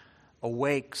he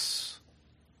awakes,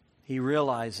 he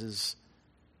realizes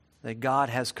that God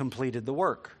has completed the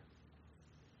work.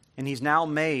 And he's now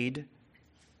made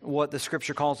what the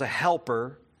Scripture calls a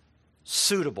helper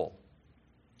suitable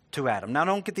to Adam. Now,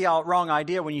 don't get the wrong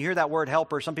idea. When you hear that word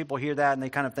helper, some people hear that and they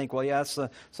kind of think, well, yeah, that's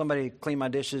somebody to clean my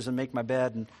dishes and make my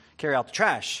bed and carry out the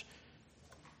trash.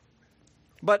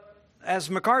 But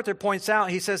as MacArthur points out,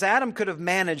 he says Adam could have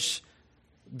managed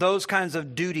those kinds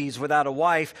of duties without a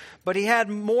wife, but he had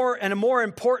a more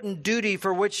important duty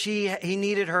for which he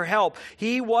needed her help.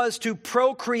 He was to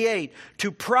procreate,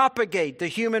 to propagate the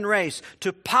human race,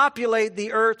 to populate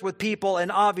the earth with people,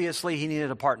 and obviously he needed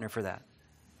a partner for that.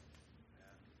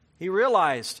 He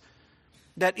realized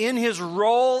that in his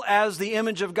role as the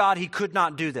image of God, he could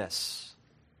not do this.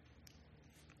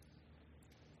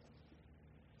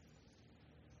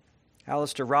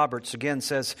 Alistair Roberts again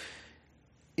says,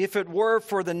 if it were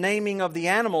for the naming of the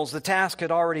animals, the task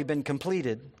had already been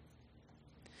completed.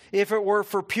 If it were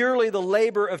for purely the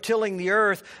labor of tilling the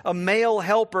earth, a male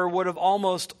helper would have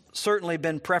almost certainly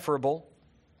been preferable.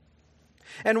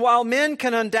 And while men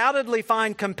can undoubtedly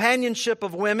find companionship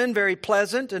of women very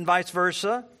pleasant and vice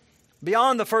versa,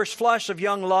 beyond the first flush of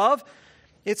young love,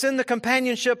 it's in the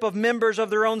companionship of members of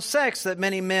their own sex that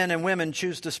many men and women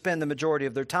choose to spend the majority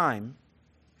of their time.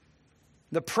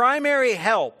 The primary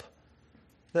help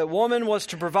that woman was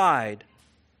to provide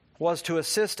was to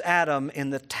assist Adam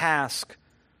in the task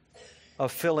of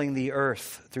filling the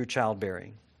earth through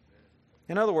childbearing.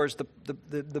 In other words,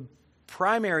 the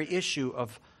primary issue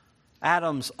of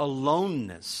Adam's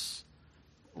aloneness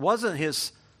wasn't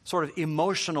his sort of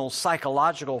emotional,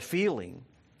 psychological feeling,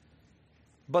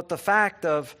 but the fact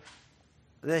of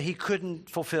that he couldn't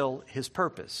fulfill his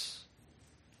purpose.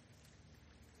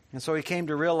 And so he came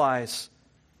to realize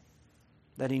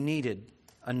that he needed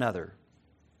another.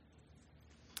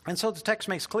 And so the text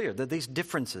makes clear that these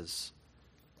differences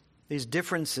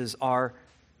are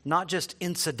not just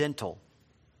incidental.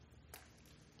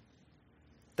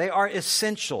 They are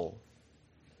essential.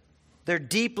 They're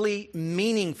deeply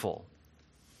meaningful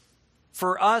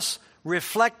for us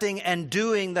reflecting and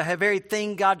doing the very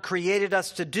thing God created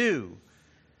us to do.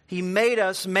 He made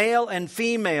us male and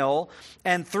female,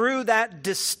 and through that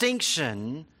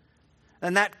distinction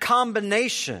and that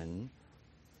combination,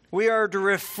 we are to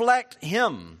reflect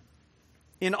Him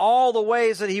in all the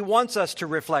ways that He wants us to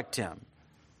reflect Him.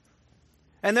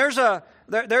 And there's a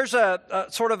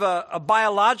sort of a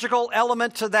biological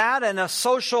element to that and a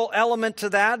social element to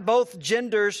that. Both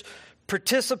genders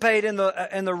participate in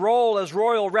the role as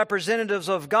royal representatives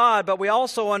of God, but we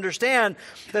also understand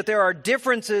that there are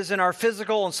differences in our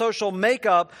physical and social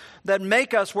makeup that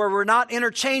make us where we're not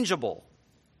interchangeable.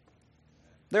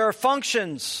 There are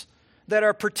functions that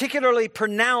are particularly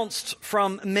pronounced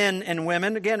from men and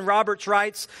women. Again, Roberts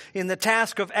writes, in the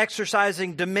task of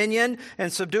exercising dominion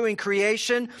and subduing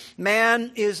creation,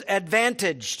 man is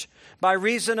advantaged by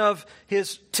reason of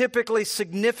his typically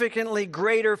significantly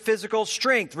greater physical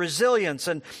strength, resilience,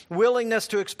 and willingness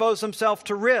to expose himself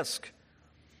to risk.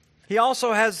 He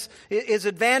also has his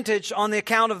advantage on the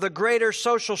account of the greater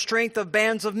social strength of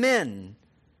bands of men.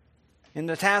 In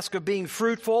the task of being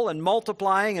fruitful and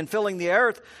multiplying and filling the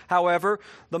earth, however,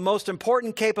 the most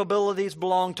important capabilities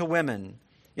belong to women.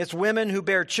 It's women who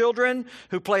bear children,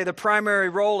 who play the primary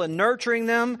role in nurturing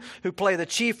them, who play the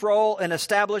chief role in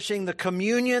establishing the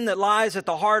communion that lies at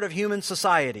the heart of human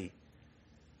society.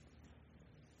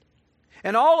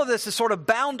 And all of this is sort of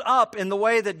bound up in the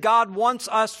way that God wants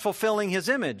us fulfilling His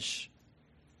image.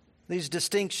 These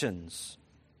distinctions,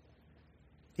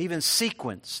 even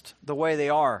sequenced the way they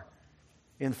are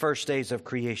in the first days of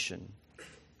creation.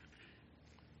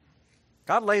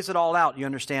 God lays it all out, you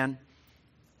understand.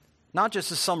 not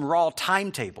just as some raw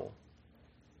timetable,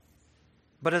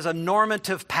 but as a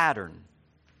normative pattern.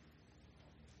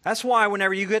 That's why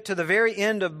whenever you get to the very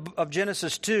end of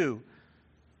Genesis 2,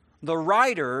 the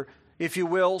writer, if you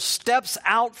will, steps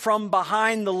out from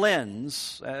behind the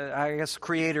lens. I guess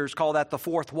creators call that the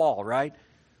fourth wall, right?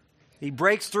 He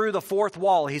breaks through the fourth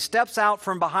wall. He steps out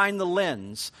from behind the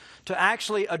lens to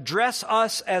actually address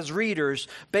us as readers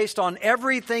based on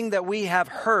everything that we have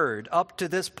heard up to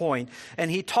this point.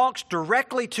 And he talks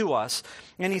directly to us,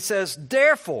 and he says,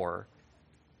 therefore,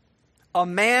 a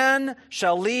man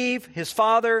shall leave his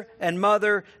father and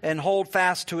mother and hold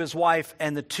fast to his wife,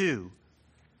 and the two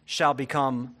shall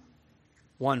become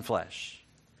one flesh.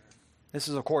 This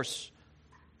is, of course,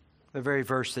 the very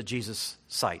verse that Jesus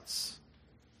cites.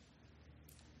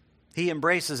 He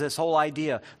embraces this whole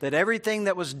idea that everything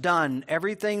that was done,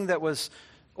 everything that was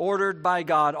ordered by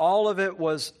God, all of it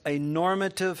was a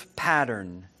normative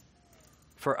pattern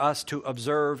for us to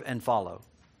observe and follow.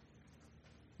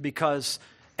 Because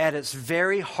at its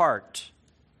very heart,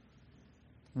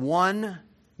 one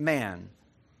man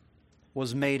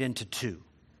was made into two.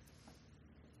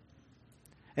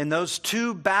 And those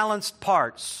two balanced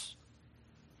parts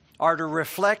are to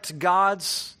reflect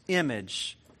God's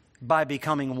image by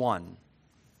becoming one.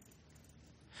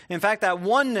 In fact, that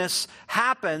oneness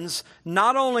happens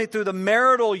not only through the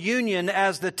marital union,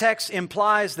 as the text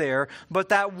implies there, but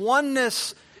that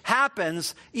oneness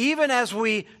happens even as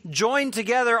we join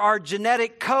together our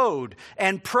genetic code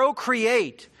and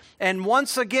procreate and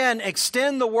once again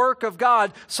extend the work of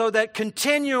God, so that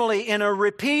continually in a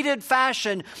repeated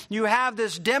fashion you have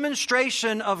this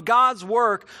demonstration of God's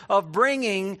work of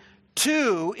bringing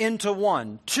two into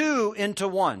one. Two into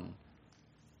one.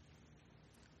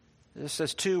 This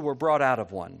says two were brought out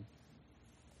of one.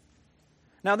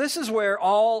 Now this is where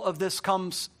all of this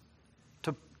comes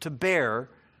to bear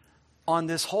on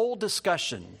this whole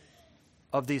discussion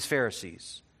of these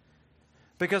Pharisees.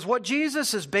 Because what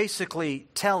Jesus is basically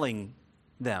telling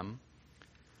them,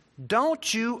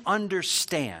 don't you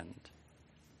understand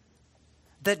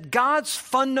that God's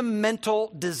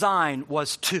fundamental design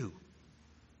was two?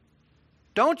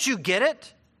 Don't you get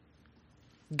it?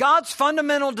 God's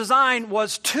fundamental design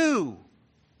was two.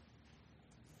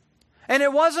 And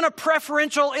it wasn't a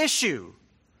preferential issue.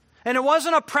 And it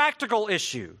wasn't a practical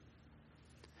issue.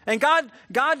 And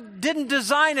God didn't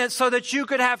design it so that you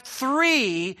could have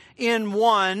three in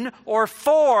one, or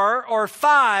four, or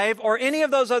five, or any of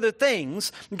those other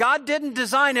things. God didn't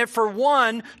design it for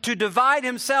one to divide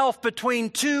himself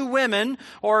between two women,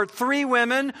 or three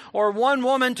women, or one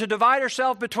woman to divide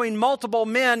herself between multiple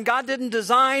men. God didn't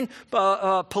design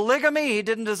polygamy. He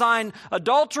didn't design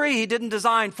adultery. He didn't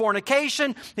design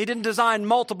fornication. He didn't design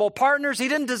multiple partners. He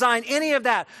didn't design any of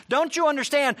that. Don't you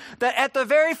understand that at the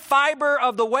very fiber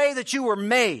of the way that you were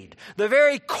made, the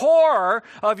very core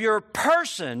of your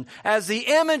person as the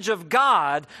image of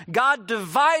God, God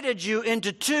divided you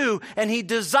into two, and he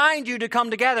designed you to come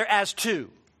together as two.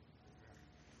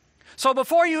 So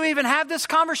before you even have this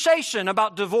conversation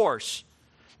about divorce,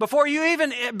 before you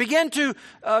even begin to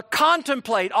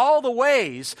contemplate all the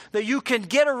ways that you can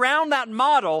get around that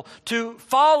model to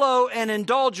follow and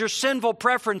indulge your sinful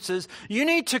preferences, you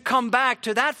need to come back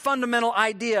to that fundamental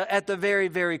idea at the very,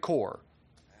 very core.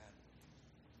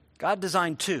 God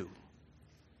designed two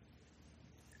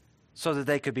so that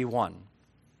they could be one.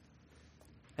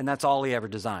 And that's all he ever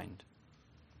designed.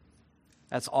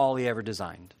 That's all he ever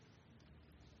designed.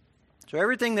 So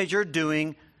everything that you're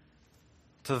doing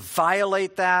to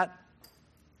violate that,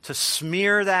 to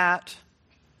smear that,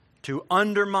 to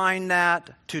undermine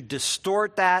that, to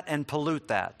distort that and pollute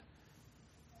that,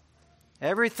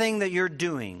 everything that you're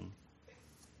doing,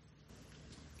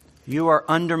 you are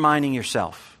undermining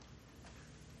yourself.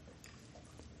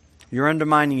 You're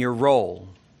undermining your role.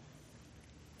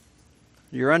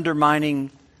 You're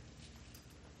undermining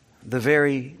the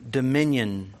very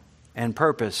dominion and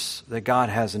purpose that God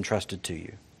has entrusted to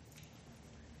you.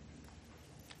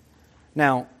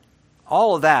 Now,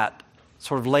 all of that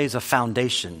sort of lays a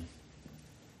foundation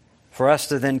for us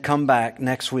to then come back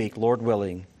next week, Lord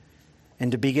willing,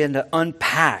 and to begin to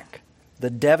unpack the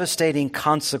devastating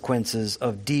consequences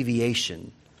of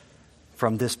deviation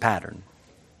from this pattern.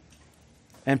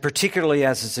 And particularly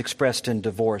as it's expressed in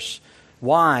divorce,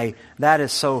 why that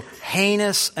is so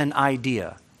heinous an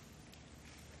idea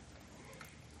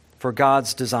for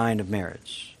God's design of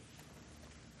marriage.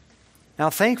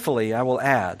 Now, thankfully, I will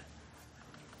add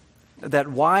that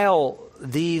while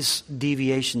these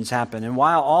deviations happen, and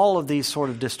while all of these sort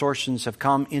of distortions have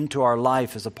come into our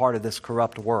life as a part of this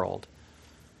corrupt world,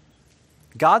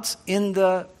 God's in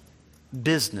the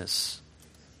business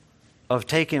of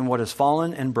taking what is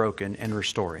fallen and broken and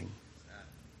restoring.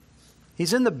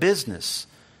 He's in the business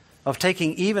of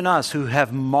taking even us who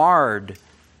have marred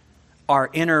our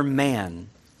inner man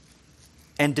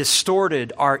and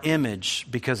distorted our image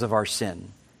because of our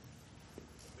sin,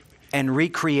 and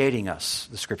recreating us,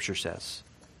 the Scripture says,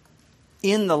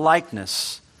 in the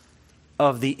likeness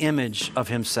of the image of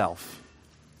Himself.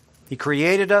 He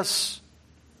created us.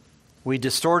 We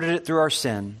distorted it through our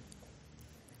sin.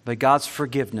 But God's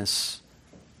forgiveness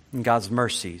and God's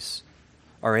mercies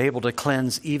are able to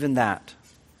cleanse even that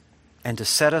and to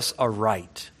set us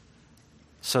aright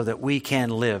so that we can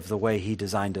live the way He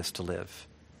designed us to live.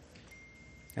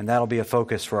 And that'll be a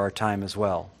focus for our time as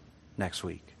well next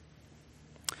week.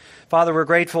 Father, we're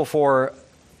grateful for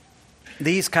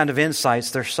these kind of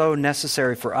insights. They're so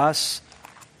necessary for us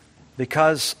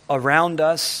because around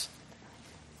us,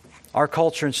 our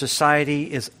culture and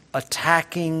society is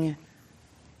attacking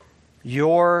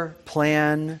Your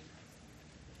plan,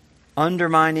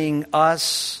 undermining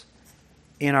us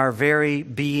in our very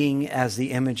being as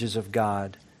the images of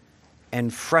God,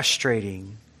 and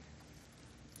frustrating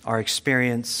our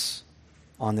experience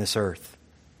on this earth.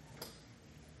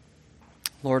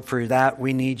 Lord, for that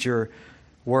we need Your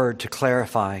word to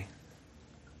clarify,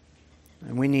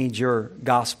 and we need Your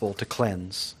gospel to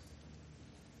cleanse.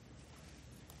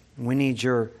 And we need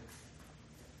Your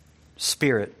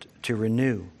Spirit to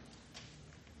renew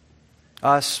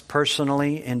us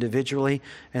personally, individually,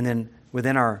 and then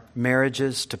within our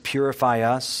marriages to purify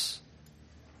us,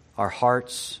 our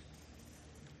hearts,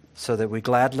 so that we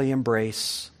gladly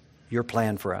embrace Your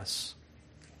plan for us,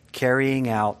 carrying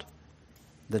out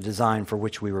the design for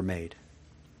which we were made.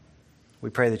 We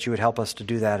pray that You would help us to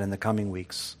do that in the coming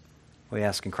weeks. We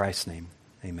ask in Christ's name.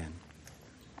 Amen.